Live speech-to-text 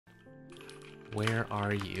Where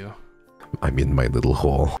are you? I'm in my little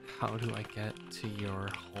hole. How do I get to your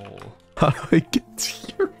hole? How do I get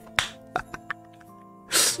to your...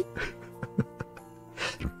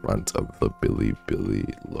 in front of the Billy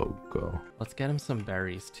logo. Let's get him some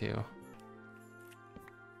berries too.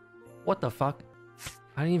 What the fuck?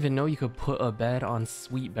 I didn't even know you could put a bed on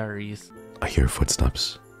sweet berries. I hear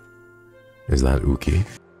footsteps. Is that Uki?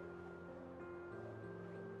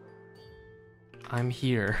 I'm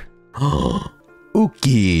here.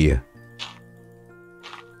 Uki!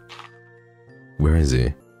 Where is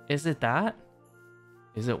he? Is it that?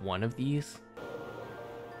 Is it one of these?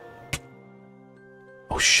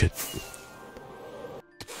 Oh shit.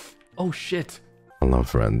 Oh shit! Hello,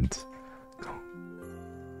 friend.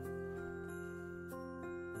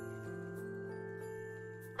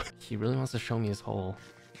 He really wants to show me his hole.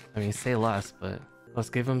 I mean, say less, but let's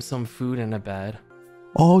give him some food and a bed.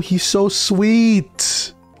 Oh, he's so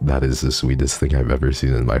sweet! That is the sweetest thing I've ever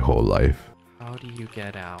seen in my whole life. How do you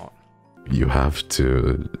get out? You have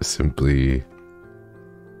to simply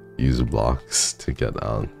use blocks to get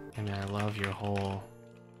out. I mean, I love your hole,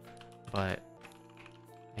 but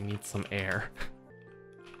I need some air.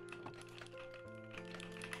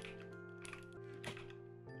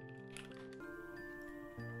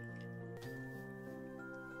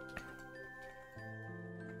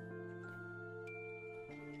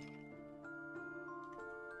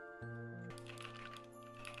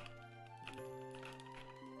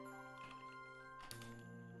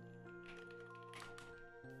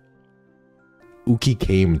 Uki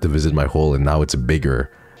came to visit my hole and now it's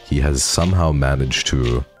bigger. He has somehow managed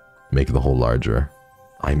to make the hole larger.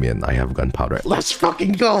 I'm in. I have gunpowder. Let's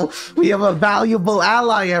fucking go! We have a valuable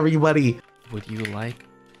ally, everybody! Would you like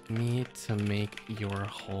me to make your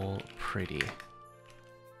hole pretty?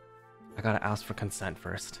 I gotta ask for consent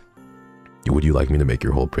first. Would you like me to make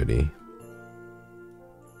your hole pretty?